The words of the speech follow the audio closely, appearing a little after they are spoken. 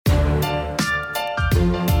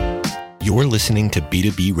You're listening to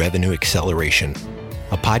B2B Revenue Acceleration,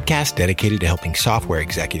 a podcast dedicated to helping software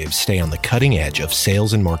executives stay on the cutting edge of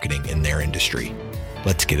sales and marketing in their industry.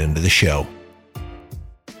 Let's get into the show.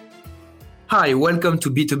 Hi, welcome to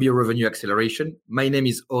B2B Revenue Acceleration. My name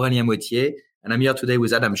is Aurélien Motier, and I'm here today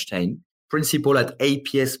with Adam Stein, principal at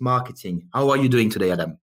APS Marketing. How are you doing today,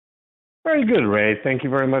 Adam? Very good, Ray. Thank you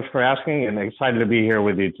very much for asking, and excited to be here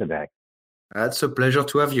with you today. It's a pleasure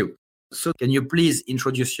to have you. So can you please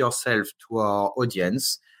introduce yourself to our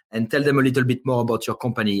audience and tell them a little bit more about your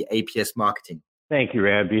company, APS Marketing? Thank you,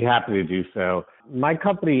 Ray. I'd be happy to do so. My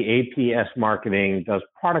company, APS Marketing, does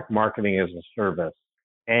product marketing as a service.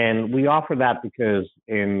 And we offer that because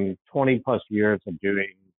in 20 plus years of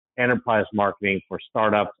doing enterprise marketing for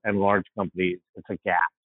startups and large companies, it's a gap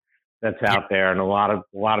that's out there. And a lot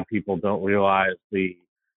of people don't realize the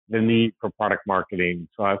need for product marketing.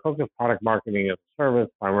 So I focus product marketing as a service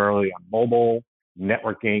primarily on mobile,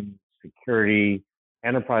 networking, security,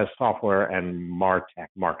 enterprise software, and MarTech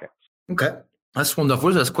markets. Okay, that's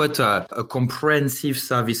wonderful. That's quite a comprehensive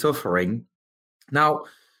service offering. Now,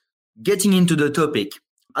 getting into the topic,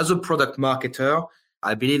 as a product marketer,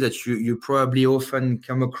 I believe that you probably often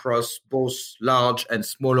come across both large and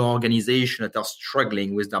smaller organizations that are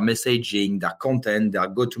struggling with their messaging, their content, their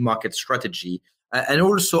go-to-market strategy, and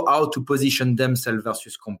also how to position themselves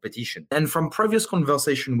versus competition. And from previous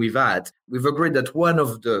conversation we've had, we've agreed that one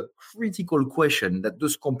of the critical questions that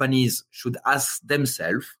those companies should ask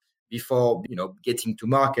themselves before getting to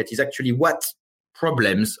market is actually what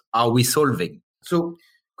problems are we solving? So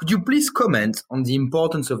could you please comment on the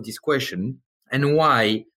importance of this question and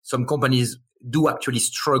why some companies do actually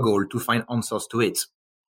struggle to find answers to it?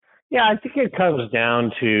 Yeah, I think it comes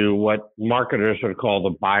down to what marketers would call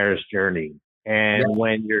the buyer's journey. And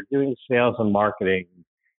when you're doing sales and marketing,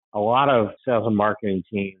 a lot of sales and marketing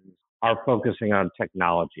teams are focusing on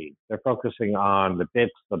technology. They're focusing on the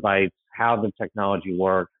bits, the bytes, how the technology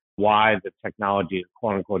works, why the technology is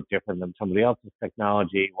quote unquote different than somebody else's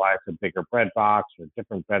technology, why it's a bigger breadbox or a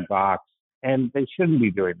different breadbox. And they shouldn't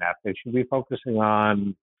be doing that. They should be focusing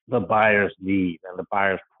on the buyer's need and the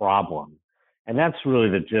buyer's problem. And that's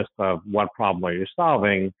really the gist of what problem you're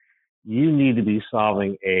solving. You need to be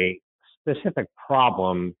solving a specific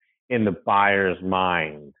problem in the buyer's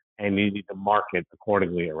mind, and you need to market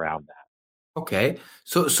accordingly around that. Okay.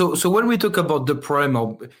 So when we talk about the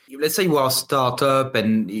problem, let's say you are a startup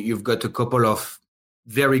and you've got a couple of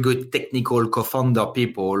very good technical co-founder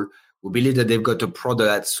people who believe that they've got a product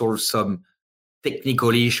that solves some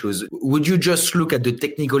technical issues. Would you just look at the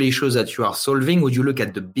technical issues that you are solving? Would you look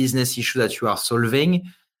at the business issue that you are solving?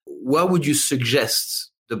 Where would you suggest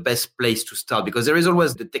the best place to start? Because there is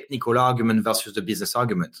always the technical argument versus the business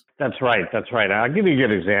argument. That's right. I'll give you a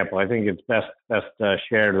good example. I think it's best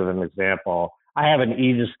shared with an example. I have an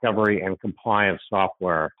e-discovery and compliance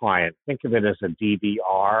software client. Think of it as a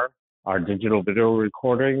DVR, our digital video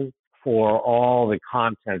recording, for all the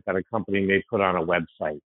content that a company may put on a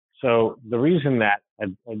website. So the reason that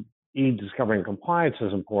an e-discovery and compliance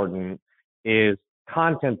is important is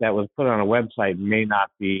content that was put on a website may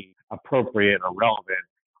not be appropriate or relevant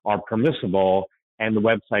or permissible, and the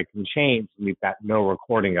website can change and you've got no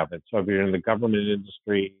recording of it. So if you're in the government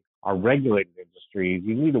industry or regulated industries,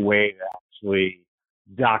 you need a way to actually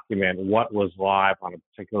document what was live on a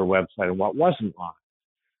particular website and what wasn't live.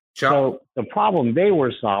 Sure. So the problem they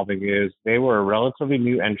were solving is they were a relatively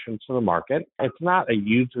new entrant to the market. It's not a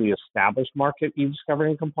hugely established market, e-discovery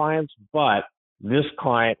and compliance, but this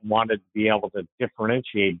client wanted to be able to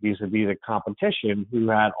differentiate vis-a-vis the competition who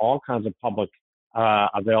had all kinds of public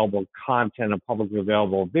available content and publicly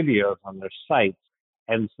available videos on their sites.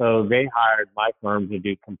 And so they hired my firm to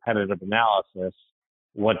do competitive analysis,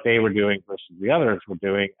 what they were doing versus the others were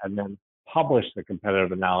doing, and then publish the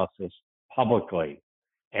competitive analysis publicly.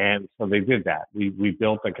 And so they did that. We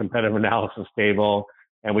built a competitive analysis table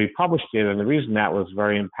and we published it. And the reason that was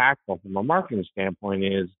very impactful from a marketing standpoint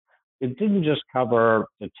is it didn't just cover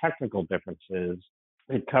the technical differences.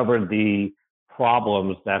 It covered the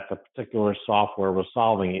problems that the particular software was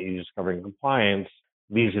solving at e-discovery and compliance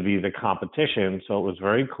vis-a-vis the competition. So it was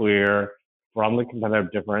very clear from the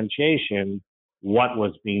competitive differentiation what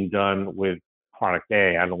was being done with product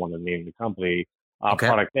A. I don't want to name the company,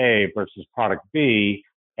 product A versus product B.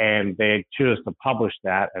 And they chose to publish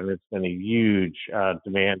that. And it's been a huge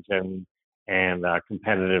demand and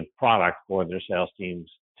competitive product for their sales teams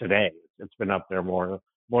today. It's been up there more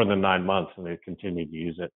than 9 months and they've continued to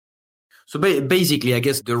use it. So basically, I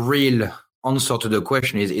guess the real answer to the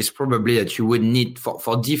question is probably that you would need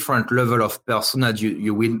for different level of persona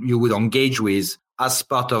you would engage with as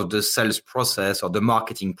part of the sales process or the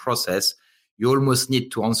marketing process. you almost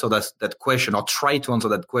need to answer that question or try to answer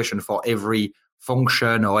that question for every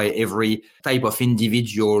function or every type of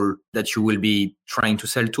individual that you will be trying to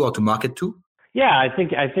sell to or to market to? Yeah, I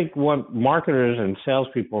think what marketers and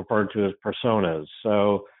salespeople refer to as personas.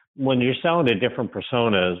 So when you're selling to different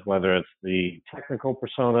personas, whether it's the technical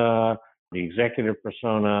persona, the executive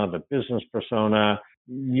persona, the business persona,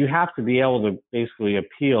 you have to be able to basically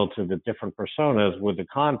appeal to the different personas with the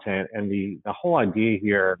content. And the whole idea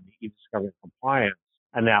here, the e-discovery compliance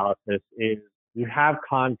analysis, is you have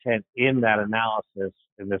content in that analysis,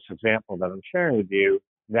 in this example that I'm sharing with you,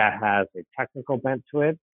 that has a technical bent to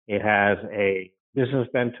it, it has a business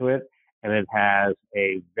bent to it, and it has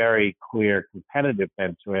a very clear competitive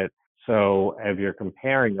bent to it. So if you're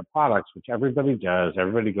comparing the products, which everybody does,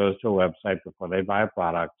 everybody goes to a website before they buy a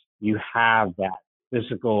product, you have that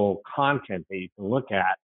physical content that you can look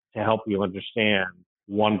at to help you understand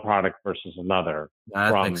one product versus another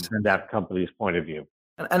from that company's point of view.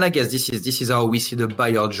 And I guess this is how we see the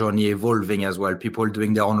buyer journey evolving as well. People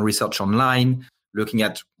doing their own research online, looking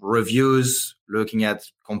at reviews, looking at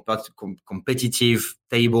competitive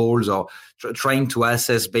tables, or trying to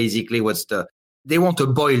assess basically they want a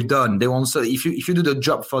boil done. They want, so if you do the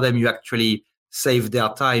job for them, you actually save their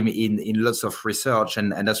time in lots of research,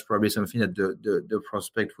 and that's probably something that the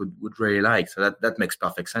prospect would really like. So that makes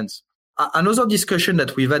perfect sense. Another discussion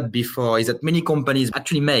that we've had before is that many companies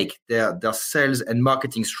actually make their sales and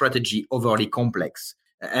marketing strategy overly complex.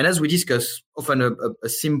 And as we discussed, often a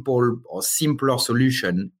simple or simpler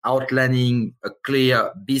solution outlining a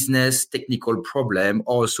clear business technical problem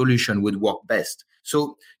or a solution would work best.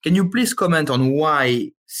 So can you please comment on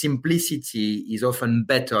why simplicity is often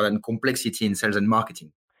better than complexity in sales and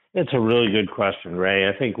marketing? It's a really good question, Ray.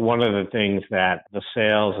 I think one of the things that the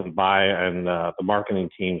sales and the marketing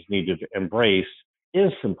teams need to embrace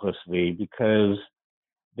is simplicity, because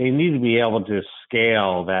they need to be able to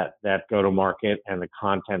scale that go-to-market and the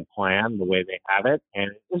content plan the way they have it.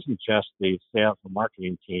 And it isn't just the sales and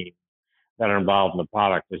marketing team that are involved in the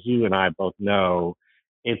product. As you and I both know,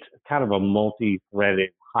 it's kind of a multi-threaded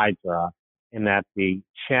hydra in that the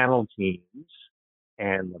channel teams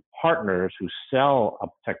and the partners who sell a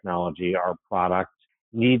technology or a product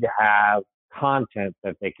need to have content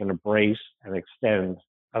that they can embrace and extend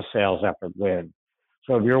a sales effort with.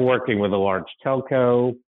 So if you're working with a large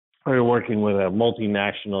telco or you're working with a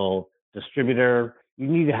multinational distributor, you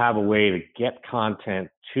need to have a way to get content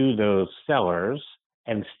to those sellers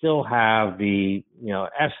and still have the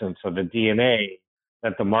essence of the DNA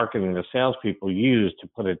that the marketing and the salespeople use to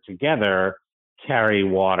put it together carry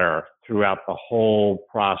water throughout the whole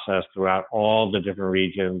process, throughout all the different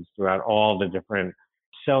regions, throughout all the different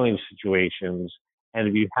selling situations. And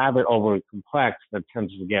if you have it overly complex, that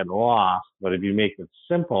tends to get lost. But if you make it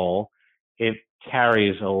simple, it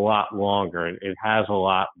carries a lot longer. It has a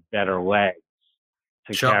lot better legs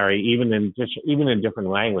to carry, even in different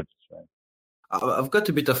languages. Right? I've got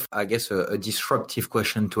a bit of, I guess, a disruptive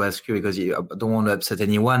question to ask you, because I don't want to upset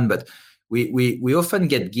anyone, but we often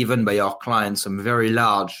get given by our clients some very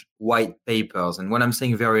large white papers. And when I'm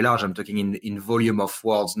saying very large, I'm talking in volume of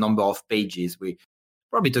words, number of pages. We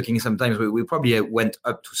probably talking sometimes, we probably went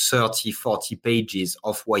up to 30, 40 pages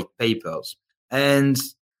of white papers. And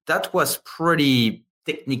that was pretty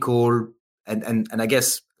technical and I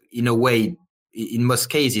guess in a way, in most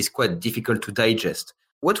cases, quite difficult to digest.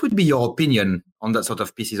 What would be your opinion on that sort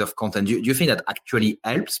of pieces of content? Do you think that actually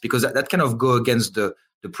helps? Because that kind of go against the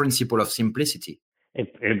principle of simplicity.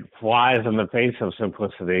 It flies in the face of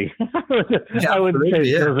simplicity. I wouldn't say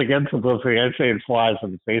it goes against simplicity. I'd say it flies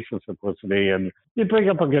in the face of simplicity. And you bring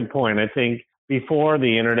up a good point. I think before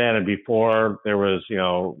the internet and before there was,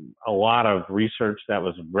 a lot of research that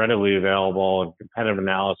was readily available and competitive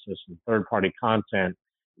analysis and third-party content,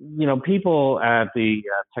 people at the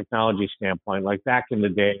technology standpoint, like back in the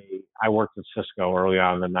day, I worked at Cisco early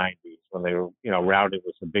on in the 90s when they were, routing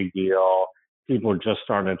was a big deal. People were just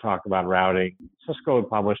starting to talk about routing. Cisco would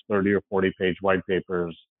publish 30 or 40 page white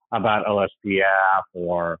papers about OSPF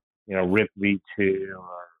or, RIP-v2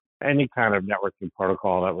 or any kind of networking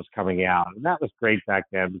protocol that was coming out. And that was great back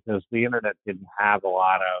then because the internet didn't have a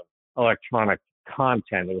lot of electronic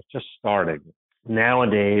content. It was just starting.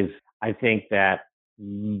 Nowadays, I think that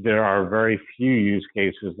there are very few use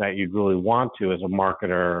cases that you'd really want to, as a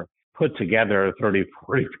marketer, put together a 30,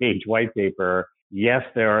 40 page white paper. Yes,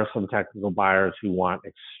 there are some technical buyers who want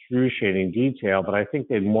excruciating detail, but I think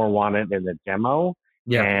they'd more want it in a demo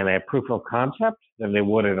and a proof of concept than they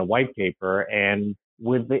would in a white paper. And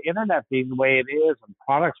with the internet being the way it is and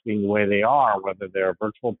products being the way they are, whether they're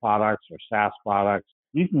virtual products or SaaS products,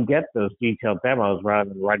 you can get those detailed demos rather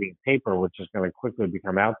than writing paper, which is going to quickly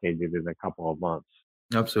become outdated in a couple of months.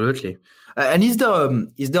 Absolutely. And is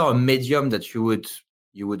there a medium that you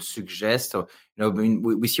would suggest? Or I mean,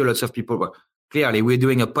 we see lots of people. Well, clearly, we're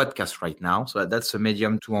doing a podcast right now, so that's a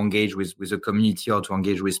medium to engage with the community or to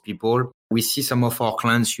engage with people. We see some of our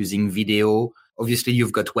clients using video. Obviously,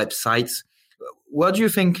 you've got websites. What do you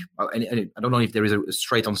think? And I don't know if there is a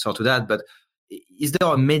straight answer to that, but is there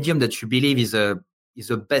a medium that you believe is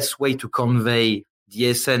the best way to convey the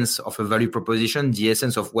essence of a value proposition, the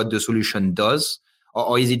essence of what the solution does?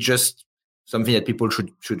 Or is it just something that people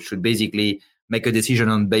should basically make a decision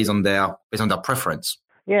on based on their preference?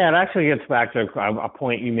 Yeah, it actually gets back to a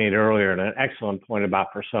point you made earlier, and an excellent point about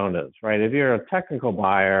personas, right? If you're a technical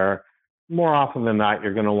buyer, more often than not,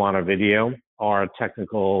 you're going to want a video or a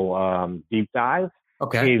technical deep dive.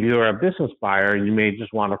 Okay. If you're a business buyer, you may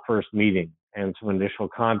just want a first meeting and some initial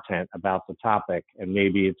content about the topic. And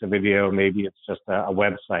maybe it's a video, maybe it's just a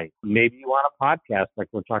website. Maybe you want a podcast like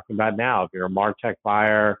we're talking about now. If you're a MarTech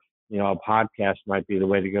buyer, a podcast might be the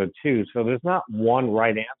way to go too. So there's not one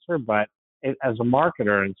right answer, but as a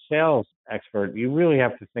marketer and sales expert, you really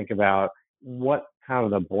have to think about what kind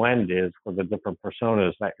of the blend is for the different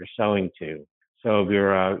personas that you're selling to. So if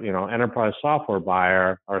you're a, enterprise software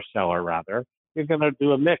buyer or seller rather, you're going to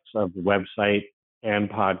do a mix of website and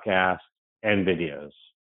podcast and videos.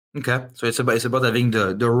 Okay, so it's about having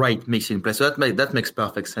the right mix in place. So that makes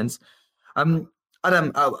perfect sense.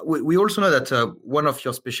 Adam, we also know that one of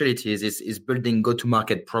your specialties is building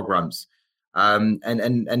go-to-market programs,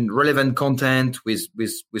 and relevant content with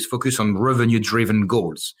focus on revenue-driven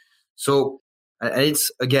goals. So, and it's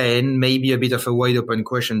again maybe a bit of a wide open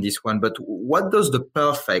question, this one, but what does the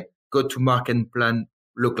perfect go-to-market plan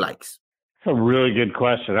look like? That's a really good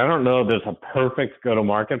question. I don't know if there's a perfect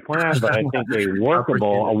go-to-market plan, but I think a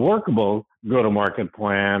workable go-to-market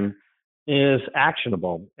plan is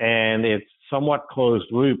actionable, and it's somewhat closed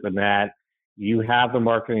loop in that you have the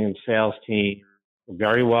marketing and sales team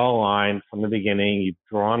very well aligned from the beginning. You've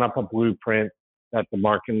drawn up a blueprint that the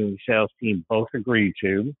marketing and sales team both agree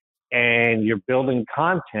to, and you're building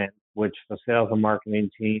content which the sales and marketing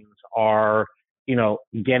teams are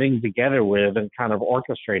getting together with and kind of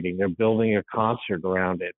orchestrating. They're building a concert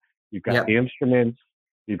around it. You've got the instruments,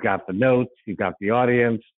 you've got the notes, you've got the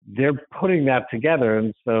audience. They're putting that together.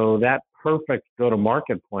 And so that perfect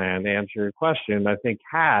go-to-market plan, to answer your question, I think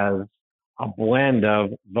has a blend of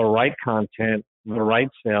the right content, the right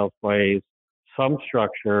sales plays, some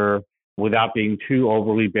structure without being too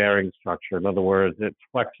overly bearing structure. In other words, it's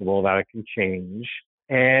flexible, that it can change,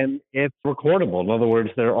 and it's recordable. In other words,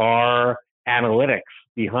 there are analytics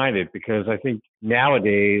behind it, because I think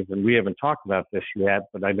nowadays, and we haven't talked about this yet,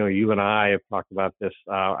 but I know you and I have talked about this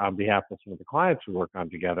on behalf of some of the clients we work on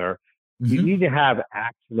together. Mm-hmm. You need to have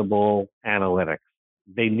actionable analytics.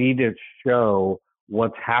 They need to show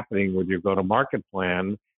what's happening with your go-to-market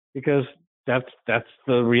plan, because that's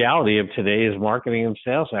the reality of today's marketing and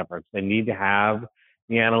sales efforts. They need to have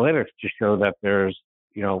the analytics to show that there's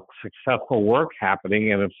successful work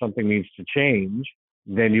happening, and if something needs to change,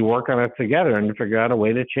 then you work on it together and you figure out a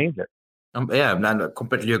way to change it. I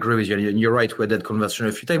completely agree with you. You're right. We had that conversation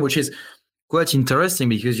a few times, which is quite interesting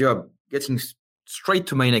because you're getting straight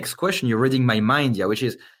to my next question. You're reading my mind here, which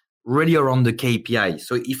is really around the KPI.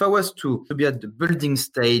 So if I was to be at the building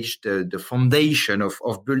stage, the foundation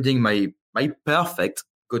of building my perfect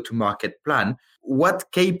go-to-market plan,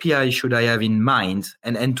 what KPI should I have in mind?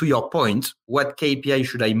 And to your point, what KPI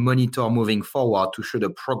should I monitor moving forward to show the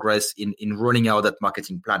progress in rolling out that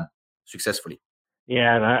marketing plan successfully?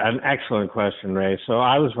 Yeah, an excellent question, Ray. So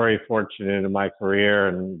I was very fortunate in my career,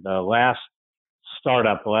 and the last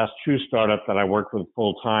true startup that I worked with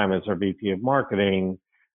full time as our VP of marketing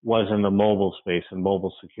was in the mobile space and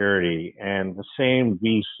mobile security. And the same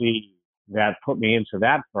VC that put me into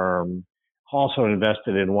that firm also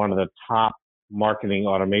invested in one of the top marketing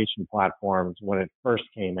automation platforms when it first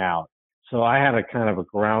came out. So I had a kind of a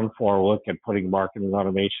ground floor look at putting marketing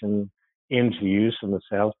automation into use in the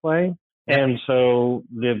sales play. And so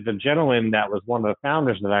the gentleman that was one of the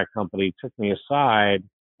founders of that company took me aside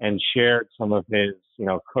and shared some of his,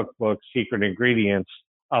 cookbook secret ingredients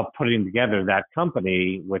of putting together that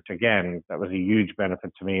company, which again, that was a huge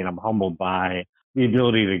benefit to me. And I'm humbled by the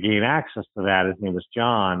ability to gain access to that. His name was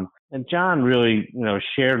John. And John really,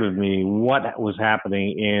 shared with me what was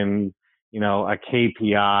happening in, a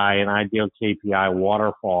KPI, an ideal KPI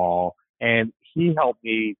waterfall. And he helped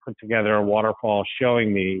me put together a waterfall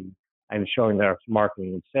showing their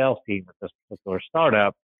marketing and sales team at this particular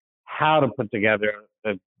startup how to put together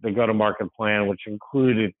the go-to-market plan, which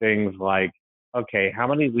included things like okay, how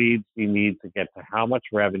many leads do you need to get to how much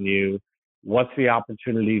revenue? What's the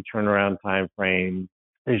opportunity turnaround time frame?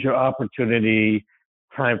 Is your opportunity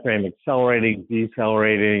time frame accelerating,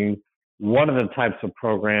 decelerating? What are the types of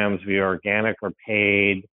programs, via organic or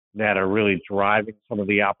paid, that are really driving some of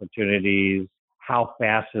the opportunities? How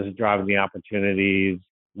fast is it driving the opportunities?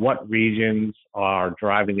 What regions are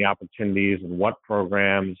driving the opportunities and what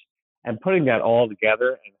programs? And putting that all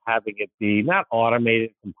together and having it be not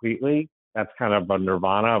automated completely. That's kind of a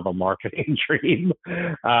nirvana of a marketing dream,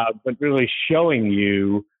 but really showing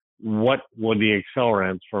you what were the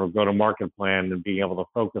accelerants for a go-to-market plan and being able to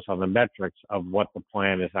focus on the metrics of what the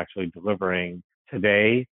plan is actually delivering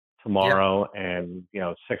today, tomorrow, and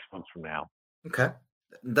 6 months from now. Okay,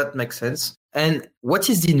 that makes sense. And what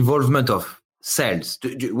is the involvement of sales?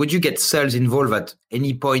 Would you get sales involved at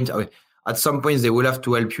any point? At some points, they will have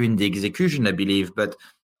to help you in the execution, I believe. But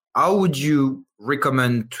how would you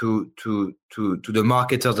recommend to the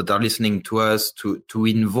marketers that are listening to us to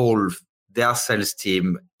involve their sales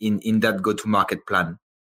team in that go-to-market plan?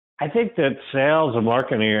 I think that sales and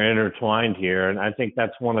marketing are intertwined here. And I think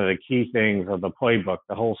that's one of the key things of the playbook,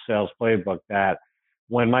 the whole sales playbook, that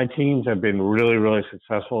when my teams have been really, really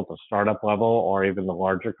successful at the startup level or even the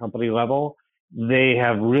larger company level, they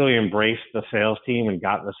have really embraced the sales team and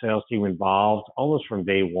gotten the sales team involved almost from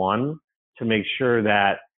day one to make sure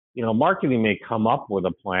that, marketing may come up with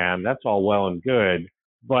a plan. That's all well and good,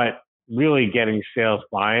 but really getting sales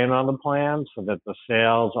buy-in on the plan so that the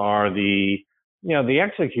sales are the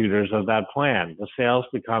executors of that plan. The sales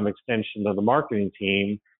become extension of the marketing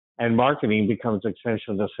team, and marketing becomes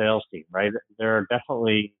extension of the sales team, right? There are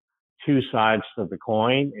definitely two sides to the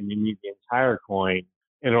coin, and you need the entire coin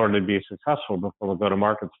in order to be successful from a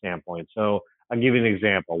go-to-market standpoint. So I'll give you an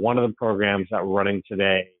example. One of the programs that we're running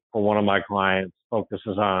today for one of my clients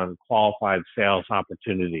focuses on qualified sales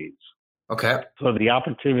opportunities. Okay. So the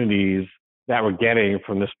opportunities that we're getting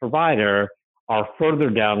from this provider are further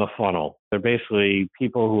down the funnel. They're basically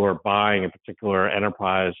people who are buying a particular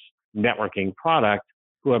enterprise networking product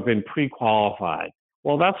who have been pre-qualified.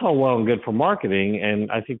 Well, that's all well and good for marketing,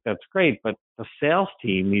 and I think that's great, but the sales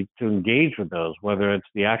team needs to engage with those, whether it's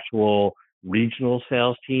the actual regional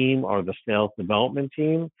sales team or the sales development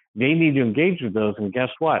team. They need to engage with those, and guess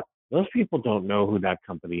what? Those people don't know who that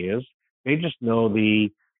company is. They just know the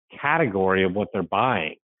category of what they're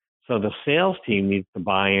buying. So the sales team needs to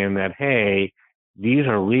buy in that, hey, these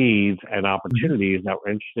are leads and opportunities that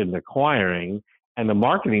we're interested in acquiring, and the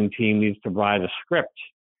marketing team needs to provide a script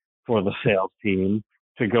for the sales team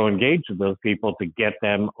to go engage with those people to get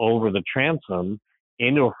them over the transom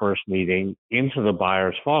into a first meeting, into the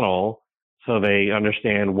buyer's funnel, so they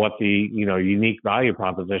understand what the unique value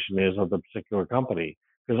proposition is of the particular company.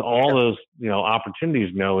 Because all those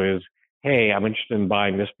opportunities know is, hey, I'm interested in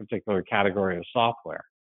buying this particular category of software.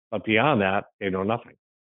 But beyond that, they know nothing.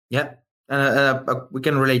 Yeah. We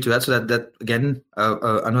can relate to that. So that again,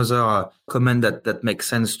 another comment that makes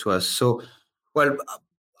sense to us. So, well,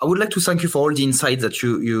 I would like to thank you for all the insights that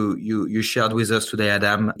you shared with us today,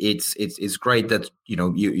 Adam. It's great that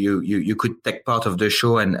you could take part of the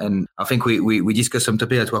show, and I think we discussed some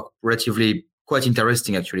topics that were relatively quite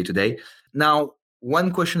interesting actually today. Now,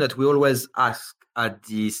 one question that we always ask at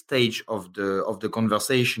the stage of the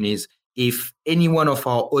conversation is if any one of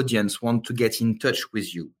our audience want to get in touch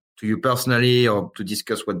with you, to you personally, or to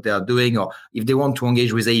discuss what they are doing, or if they want to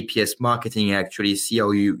engage with APS Marketing and actually see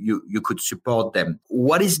how you could support them,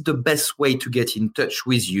 what is the best way to get in touch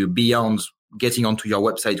with you beyond getting onto your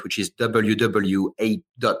website, which is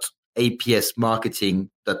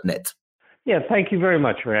www.apsmarketing.net? Yeah, thank you very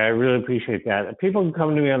much, Ray. I really appreciate that. People can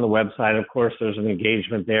come to me on the website. Of course, there's an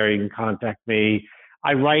engagement there. You can contact me.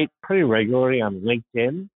 I write pretty regularly on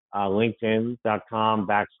LinkedIn.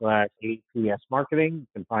 LinkedIn.com/APS Marketing. You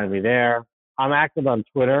can find me there. I'm active on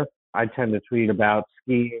Twitter. I tend to tweet about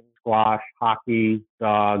skiing, squash, hockey,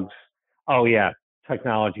 dogs. Oh, yeah,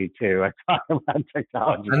 technology too. I talk about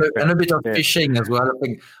technology. And a bit of fishing as well. I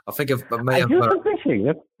think I may have some fishing.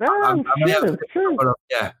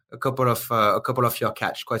 A couple of your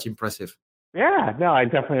catch. Quite impressive. Yeah, no, I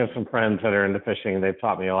definitely have some friends that are into fishing, and they've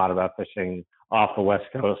taught me a lot about fishing off the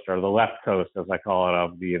West Coast, or the left coast, as I call it,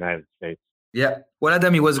 of the United States. Yeah. Well,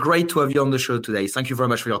 Adam, it was great to have you on the show today. Thank you very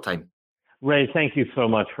much for your time. Ray, thank you so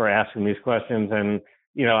much for asking these questions. And,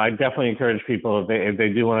 I definitely encourage people, if they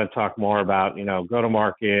do want to talk more about,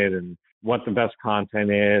 go-to-market and what the best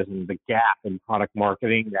content is and the gap in product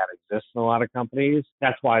marketing that exists in a lot of companies.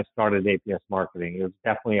 That's why I started APS Marketing. It was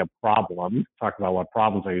definitely a problem. Talk about what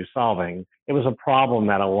problems are you solving. It was a problem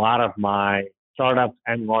that a lot of my startups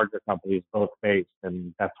and larger companies both faced.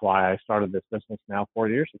 And that's why I started this business now 4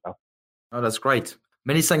 years ago. Oh, that's great.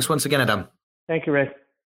 Many thanks once again, Adam. Thank you, Ray.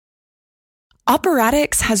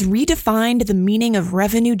 Operatics has redefined the meaning of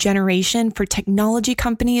revenue generation for technology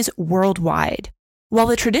companies worldwide. While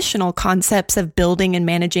the traditional concepts of building and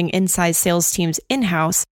managing inside sales teams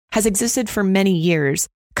in-house has existed for many years,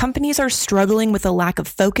 companies are struggling with a lack of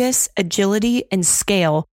focus, agility, and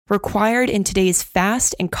scale required in today's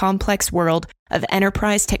fast and complex world of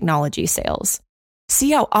enterprise technology sales.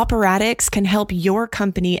 See how Operatics can help your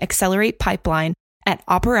company accelerate pipeline at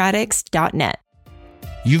operatics.net.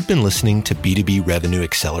 You've been listening to B2B Revenue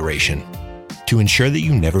Acceleration. To ensure that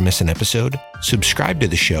you never miss an episode, subscribe to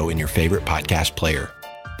the show in your favorite podcast player.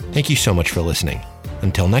 Thank you so much for listening.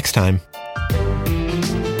 Until next time.